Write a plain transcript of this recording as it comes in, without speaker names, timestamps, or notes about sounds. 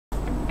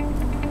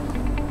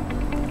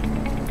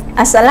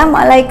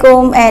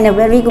Assalamualaikum and a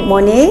very good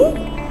morning,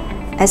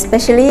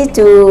 especially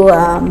to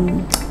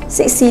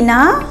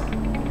Sina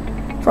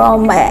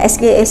from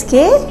SK,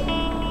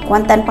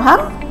 Kuantan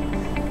Pahang,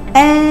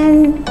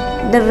 and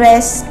the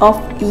rest of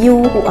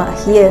you who are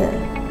here.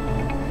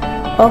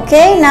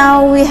 Okay,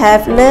 now we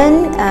have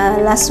learned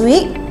last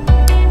week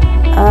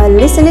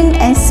listening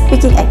and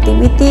speaking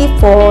activity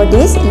for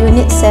this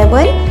Unit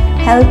 7,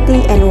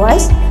 Healthy and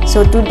Wise.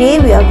 So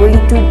today we are going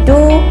to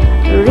do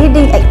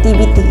reading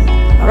activity.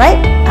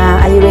 Alright,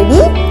 are you ready?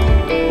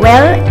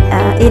 Well,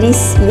 it is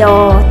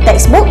your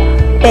textbook,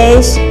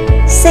 page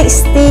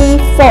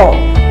 64.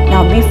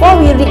 Now, before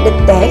we read the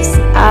text,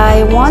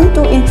 I want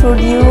to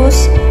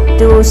introduce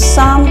to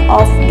some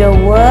of the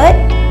word,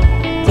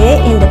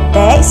 okay, in the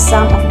text,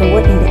 that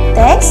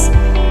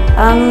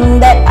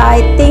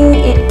I think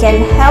it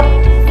can help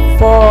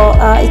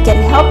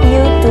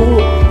you to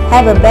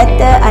have a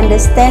better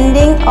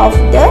understanding of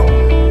the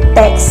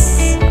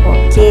text.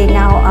 Okay,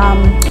 now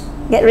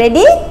get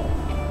ready.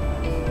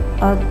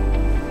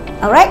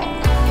 Alright,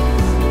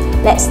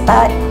 let's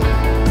start.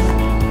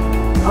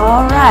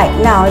 Alright,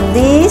 now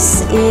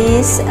this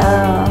is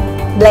a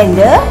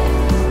blender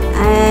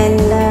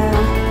and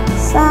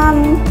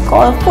some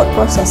called food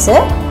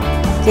processor.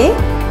 Okay,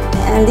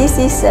 and this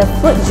is a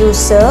fruit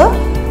juicer.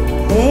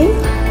 Okay,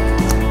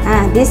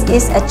 this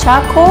is a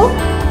charcoal.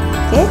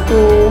 Okay,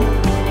 to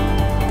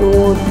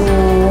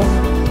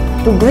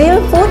grill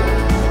food.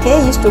 Okay,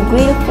 used to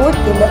grill food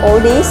in the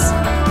old days.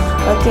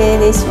 Okay,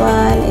 this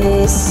one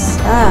is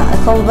a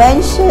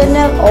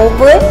conventional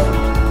oven.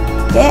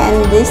 Okay,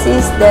 and this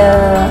is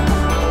the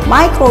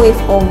microwave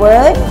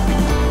oven.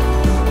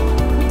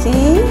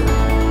 Okay,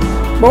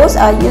 both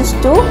are used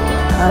to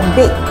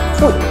bake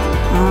food.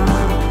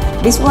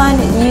 This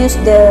one use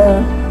the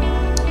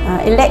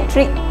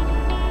electric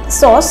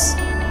source,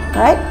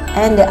 right,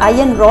 and the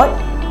iron rod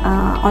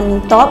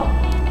on top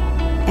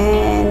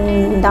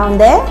and down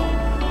there.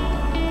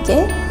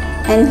 Okay,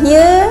 and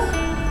here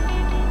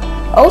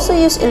also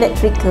use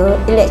electric,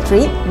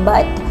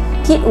 but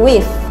heat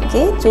wave,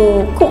 okay,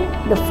 to cook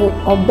the food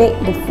or bake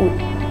the food.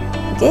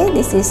 Okay,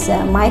 this is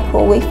a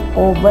microwave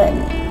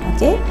oven.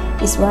 Okay,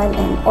 this one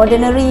an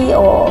ordinary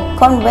or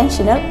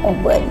conventional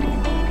oven.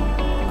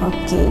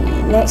 Okay,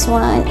 next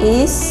one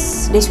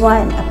is this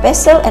one, a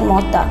pestle and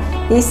mortar.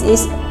 This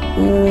is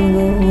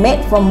made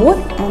from wood,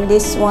 and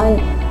this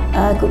one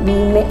could be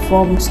made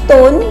from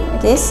stone.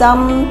 Okay,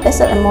 some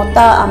pestle and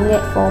mortar are made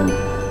from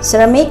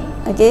ceramic.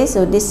 Okay,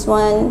 so this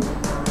one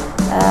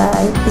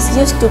is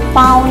used to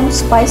pound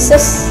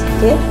spices,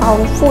 okay,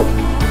 pound food,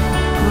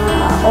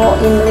 or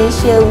in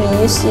Malaysia we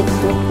use it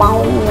to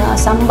pound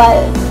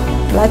sambal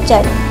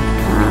belacan.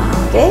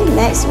 Okay,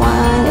 next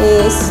one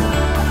is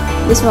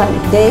this one.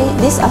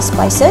 These are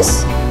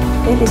spices.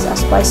 Okay, these are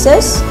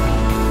spices.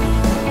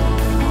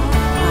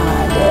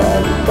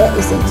 That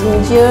is a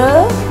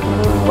ginger,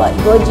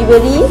 goji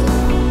berry,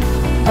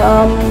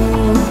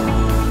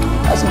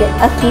 what's that?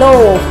 A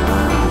clove.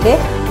 Okay,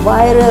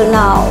 viral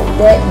now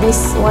that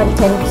this one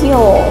can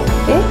cure,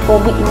 okay,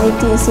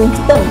 COVID-19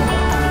 symptom.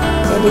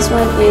 Okay, this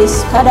one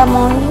is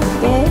cardamom,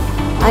 okay,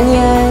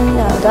 onion,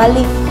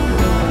 garlic.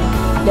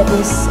 That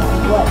is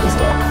what is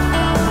that?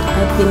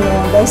 I think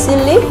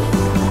basil leaf.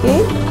 Okay,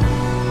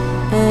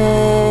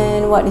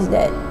 and what is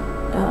that?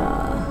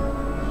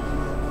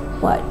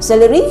 What?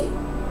 Celery?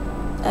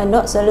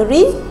 Not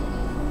celery.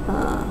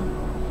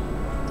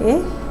 Okay,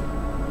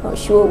 not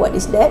sure what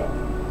is that.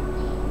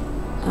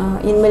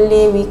 In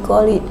Malay we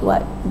call it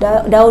what?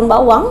 Daun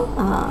bawang.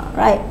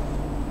 Right.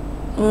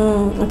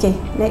 Okay,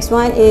 next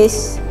one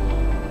is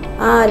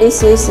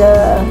this is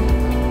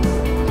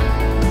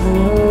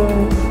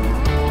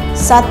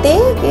satay.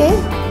 Okay,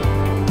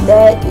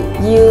 that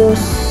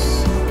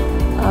use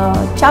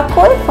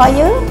charcoal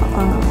fire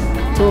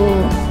to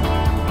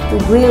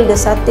grill the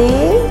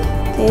satay.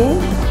 Okay,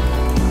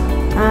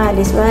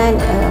 this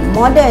one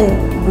modern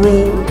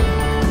grill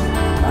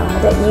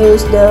that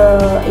use the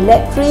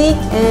electric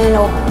and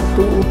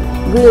to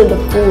grill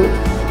the food.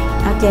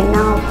 Okay,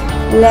 now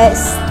let's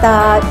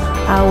start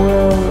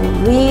our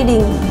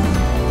reading.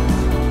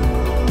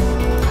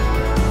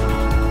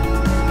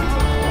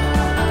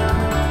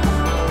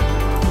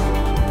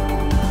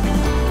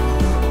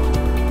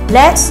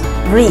 Let's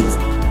read.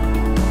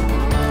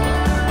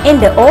 In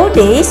the old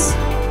days,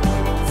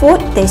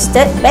 food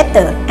tasted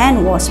better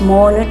and was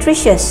more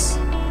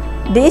nutritious.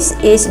 This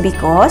is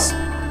because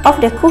of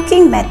the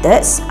cooking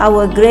methods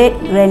our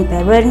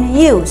great-grandparents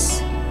used.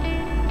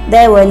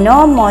 There were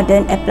no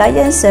modern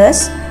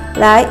appliances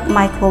like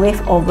microwave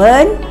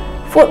oven,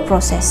 food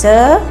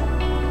processor,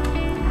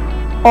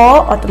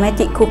 or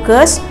automatic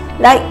cookers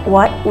like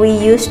what we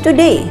use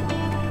today.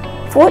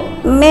 Food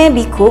may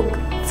be cooked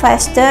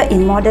faster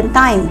in modern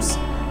times,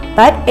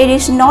 but it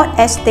is not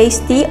as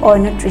tasty or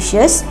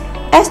nutritious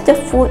as the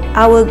food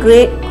our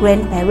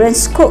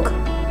great-grandparents cooked.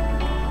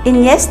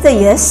 In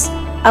yesteryears,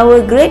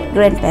 our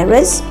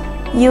great-grandparents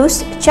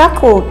used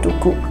charcoal to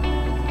cook.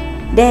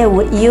 They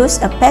would use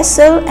a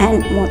pestle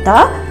and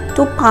mortar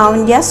to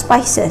pound their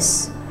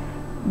spices.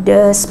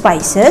 The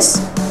spices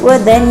were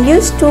then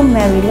used to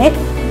marinate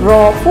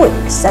raw food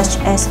such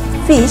as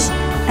fish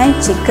and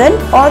chicken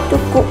or to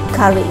cook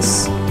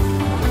curries.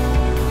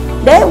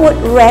 They would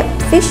wrap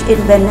fish in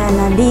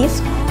banana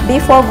leaves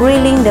before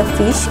grilling the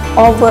fish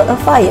over a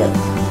fire.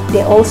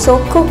 They also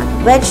cooked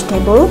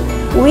vegetables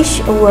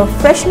which were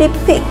freshly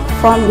picked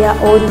from their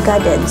own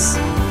gardens.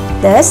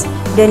 Thus,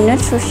 the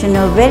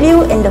nutritional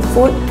value in the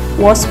food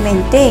was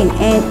maintained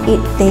and it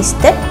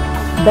tasted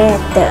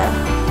better.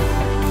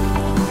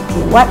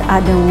 Okay, what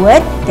are the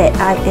words that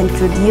I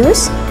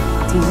introduced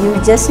to you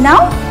just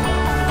now?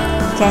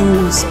 Can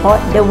you spot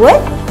the word?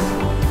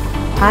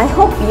 I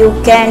hope you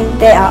can.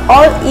 They are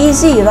all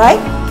easy, right?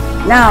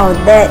 Now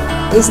that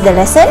is the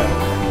lesson.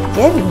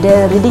 Okay,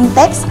 the reading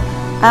text.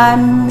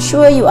 I'm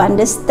sure you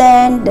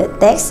understand the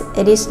text.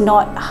 It is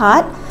not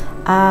hard.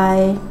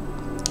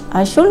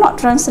 I should not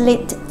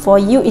translate for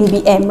you in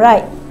BM,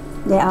 right?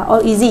 They are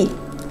all easy.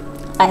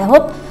 I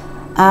hope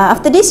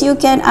after this you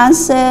can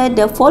answer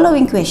the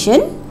following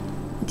question.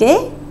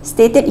 Okay,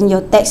 stated in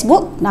your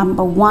textbook.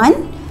 Number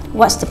 1,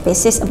 what's the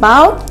passage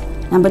about?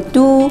 Number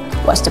 2,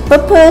 what's the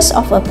purpose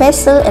of a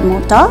pestle and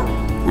mortar?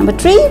 Number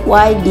 3,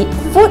 why did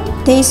food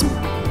taste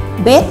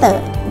better?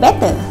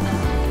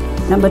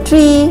 Number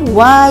 3,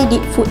 why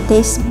did food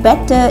taste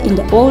better in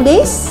the old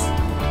days?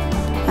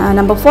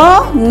 Number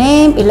 4,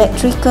 name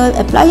electrical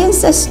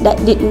appliances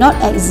that did not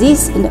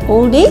exist in the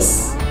old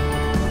days.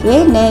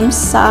 Okay, name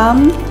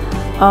some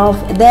of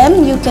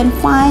them. You can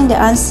find the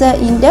answer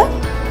in the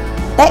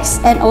text,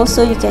 and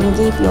also you can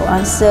give your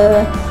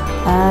answer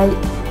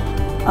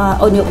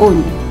on your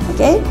own.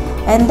 Okay,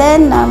 and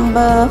then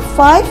number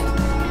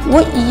 5,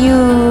 would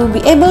you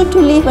be able to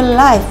live a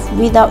life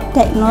without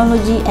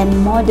technology and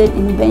modern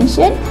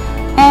invention,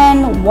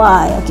 and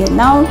why? Okay,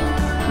 now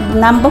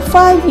number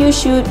 5, you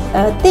should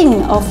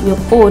think of your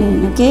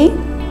own, okay,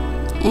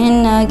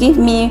 and give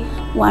me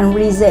one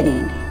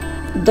reason.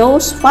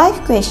 Those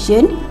 5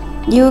 questions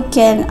you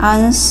can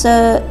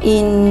answer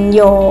in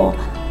your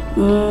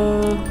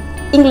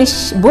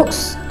English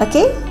books.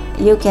 Okay,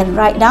 you can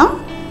write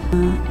down.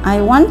 I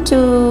want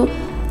to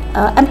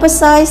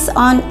emphasize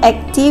on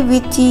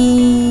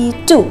activity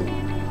 2.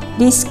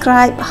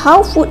 Describe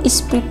how food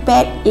is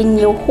prepared in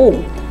your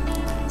home.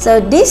 So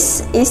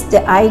this is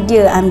the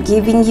idea I'm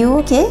giving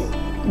you. Okay,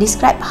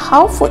 describe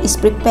how food is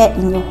prepared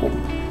in your home.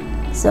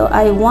 So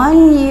I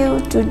want you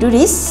to do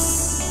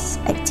this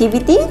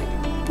activity.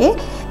 Okay,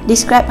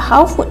 describe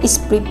how food is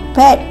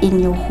prepared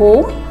in your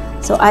home.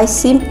 So I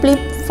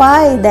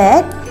simplify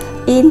that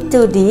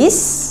into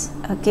this.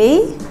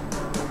 Okay,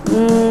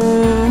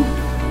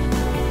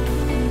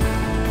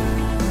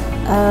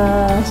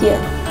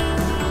 here.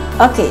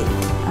 Okay,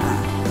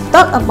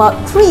 talk about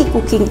 3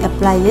 cooking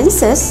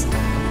appliances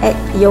at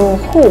your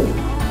home.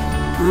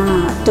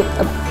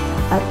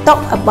 Talk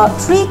about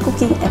 3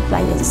 cooking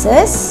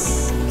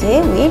appliances.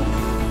 Okay, wait.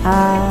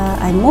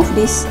 I move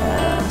this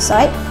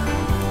side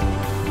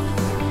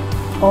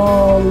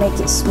or make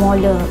it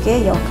smaller.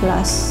 Okay, your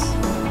class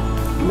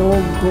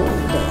logo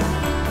there.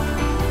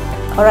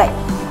 Alright,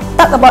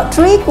 talk about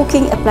 3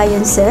 cooking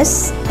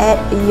appliances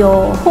at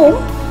your home.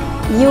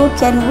 You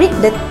can read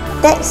the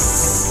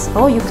text.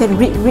 Oh, you can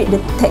read the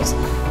text.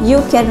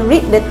 You can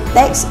read the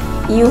text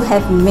you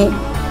have made.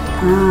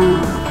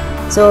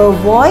 So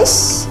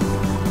voice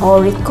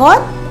or record.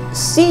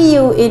 See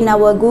you in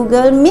our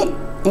Google Meet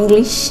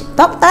English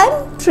talk time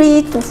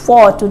 3 to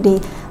 4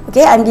 today.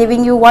 Okay, I'm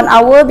giving you 1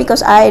 hour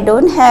because I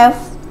don't have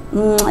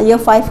year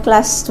 5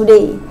 class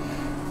today.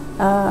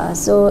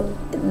 So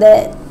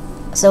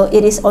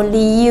it is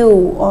only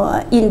you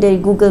in the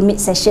Google Meet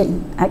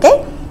session.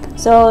 Okay,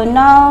 so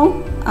now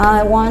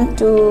I want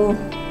to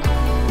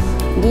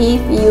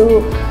give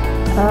you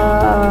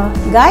a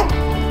guide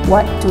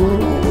what to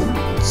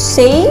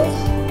say.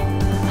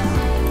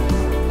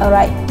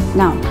 Alright,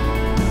 now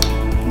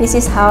this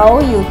is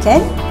how you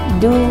can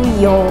do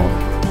your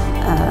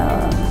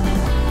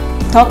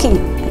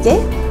talking, okay,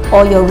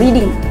 or your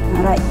reading.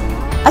 Alright,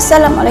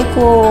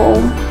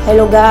 Assalamualaikum.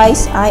 Hello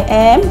guys, I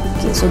am.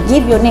 Okay, so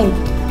give your name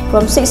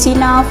from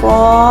Sexina,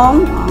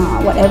 from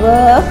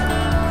whatever,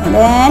 and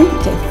then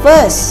okay,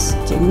 first,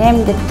 okay,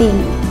 name the thing.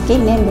 Okay,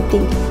 name the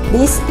thing.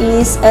 This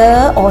is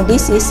a or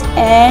this is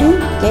an.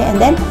 Okay,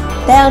 and then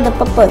tell the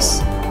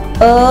purpose.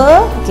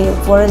 Okay,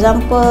 for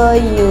example,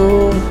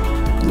 you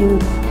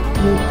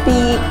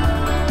pick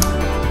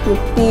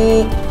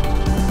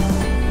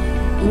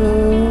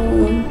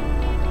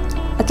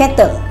a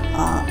kettle.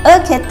 A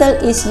kettle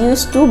is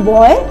used to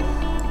boil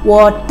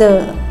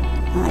water.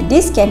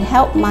 This can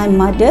help my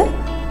mother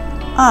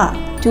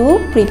to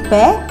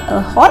prepare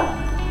a hot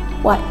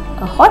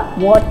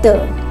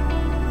water,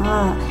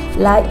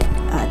 like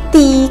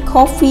tea,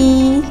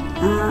 coffee,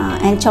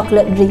 and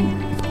chocolate drink,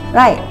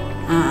 right?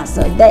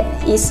 So that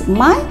is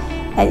my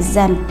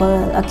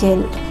example. Okay,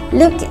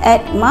 look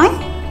at my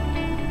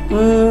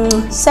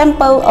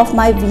sample of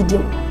my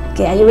video.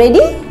 Okay, are you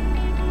ready?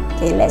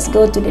 Okay, let's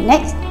go to the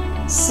next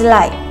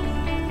slide.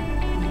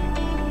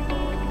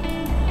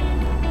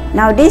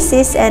 Now this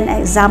is an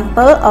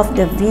example of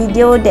the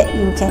video that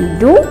you can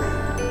do.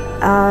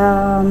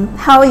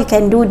 how you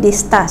can do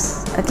this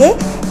task. Okay,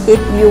 if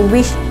you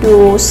wish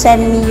to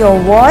send me your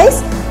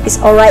voice, it's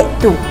alright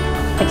too.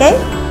 Okay,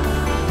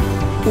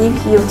 if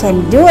you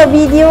can do a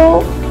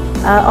video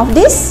of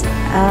this,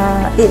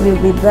 it will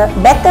be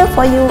better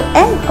for you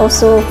and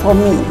also for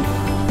me.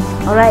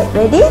 Alright,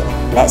 ready?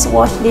 Let's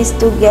watch this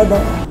together.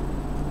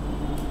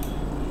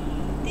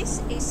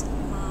 This is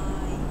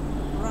my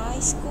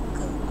rice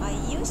cooker. I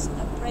use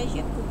a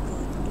pressure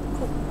cooker to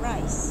cook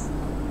rice.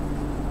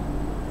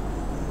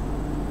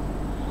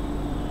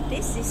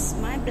 This is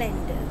my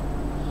blender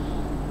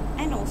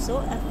and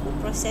also a food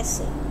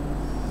processor.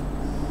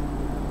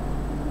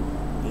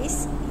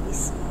 This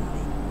is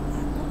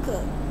my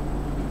cooker.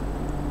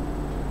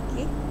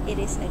 Okay, it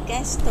is a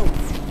gas stove.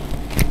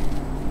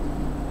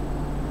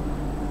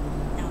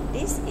 Now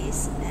this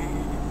is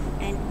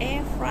an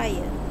air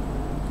fryer.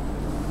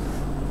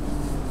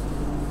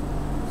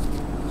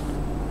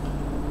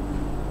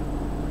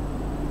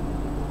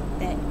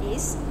 That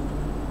is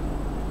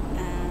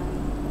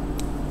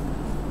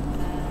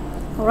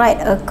right,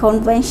 a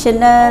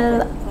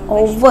conventional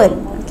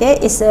oven. Okay,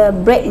 it's a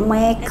bread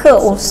maker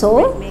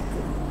also.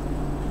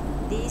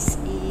 This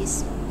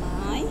is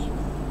my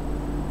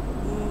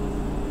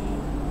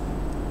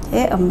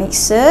okay, a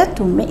mixer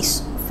to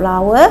mix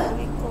flour.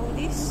 We call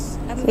this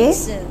a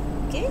mixer.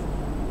 Okay,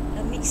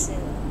 a mixer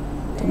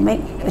to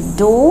make a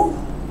dough.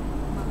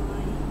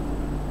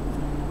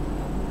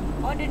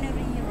 My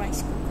ordinary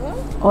rice cooker.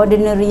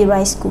 Ordinary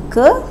rice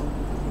cooker.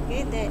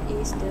 Okay, that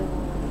is the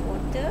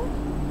water.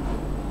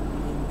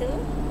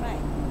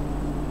 Right.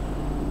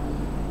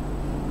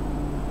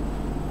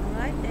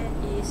 Alright, that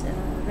is a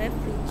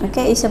refrigerator.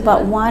 Okay, it's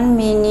about 1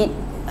 minute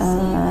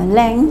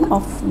length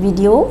of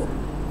video.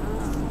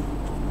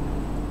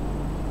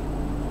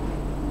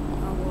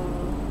 Our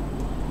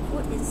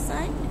food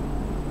inside.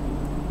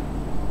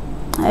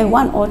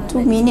 1 or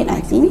 2 minutes,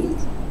 I think.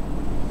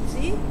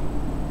 See?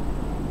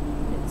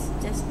 It's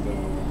just the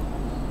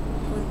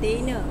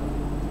container.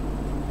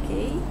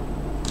 Okay.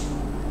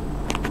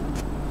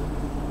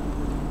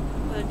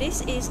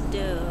 This is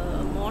the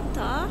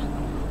mortar.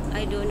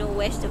 I don't know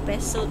where the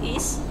pestle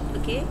is.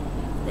 Okay,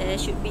 there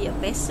should be a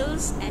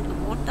pestles and a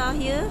mortar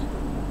here,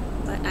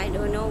 but I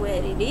don't know where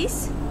it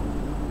is.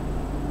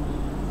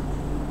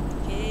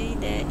 Okay,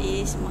 that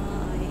is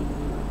my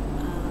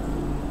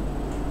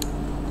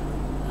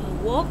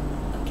wok.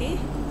 Okay.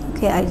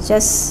 Okay, I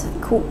just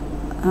cook.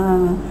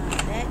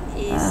 That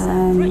is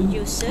fruit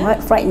juicer.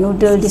 Fried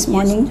noodle this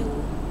morning. To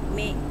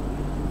make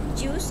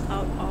juice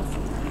out of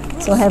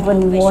fruits. So I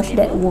haven't washed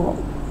that wok.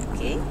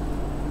 Okay.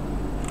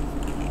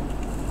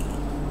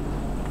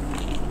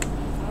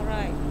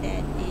 Alright,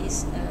 that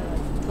is a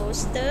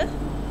toaster.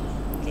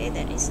 Okay,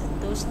 that is a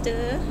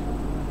toaster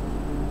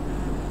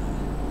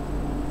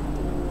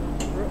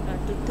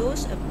to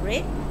toast a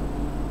bread,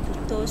 to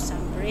toast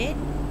some bread.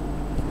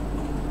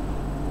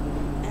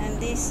 And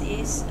this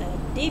is a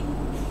deep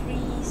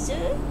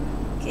freezer,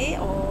 okay,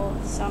 or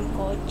some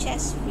call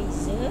chest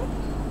freezer.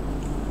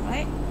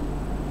 Alright.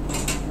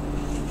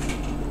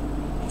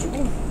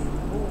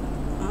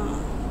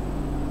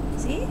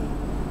 See?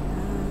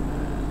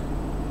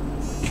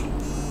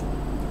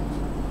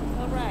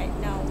 Alright,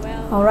 now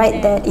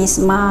alright, that is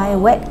my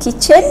wet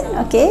kitchen.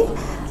 Okay.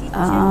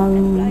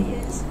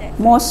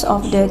 Most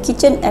of the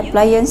kitchen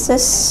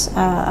appliances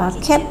are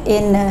kept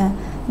in a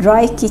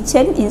dry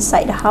kitchen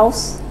inside the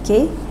house.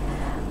 Okay.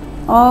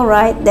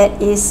 Alright,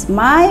 that is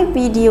my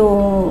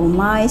video,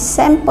 my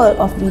sample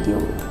of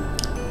video.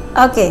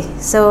 Okay,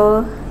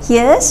 so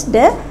here's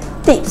the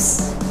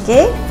tips.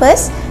 Okay,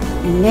 first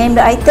name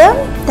the item,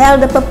 tell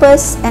the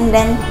purpose, and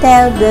then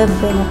tell the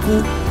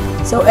benefit.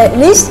 So at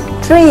least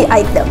 3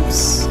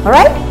 items.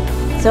 Alright,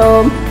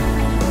 so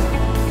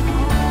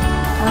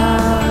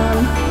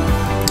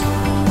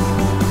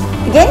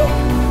again,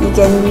 you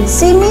can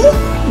see me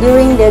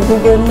during the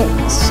Google Meet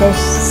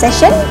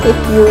session if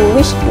you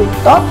wish to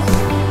talk.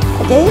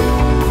 Okay,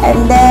 and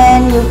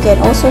then you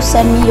can also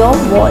send me your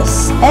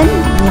voice and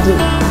video.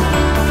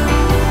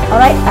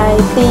 Alright, I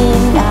think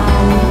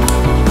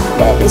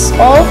that is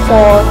all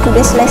for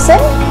today's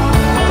lesson.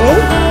 Okay,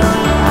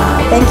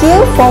 thank you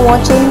for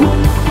watching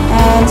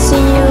and see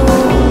you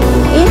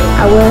in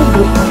our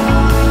group.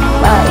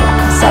 Bye.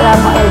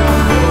 Assalamualaikum.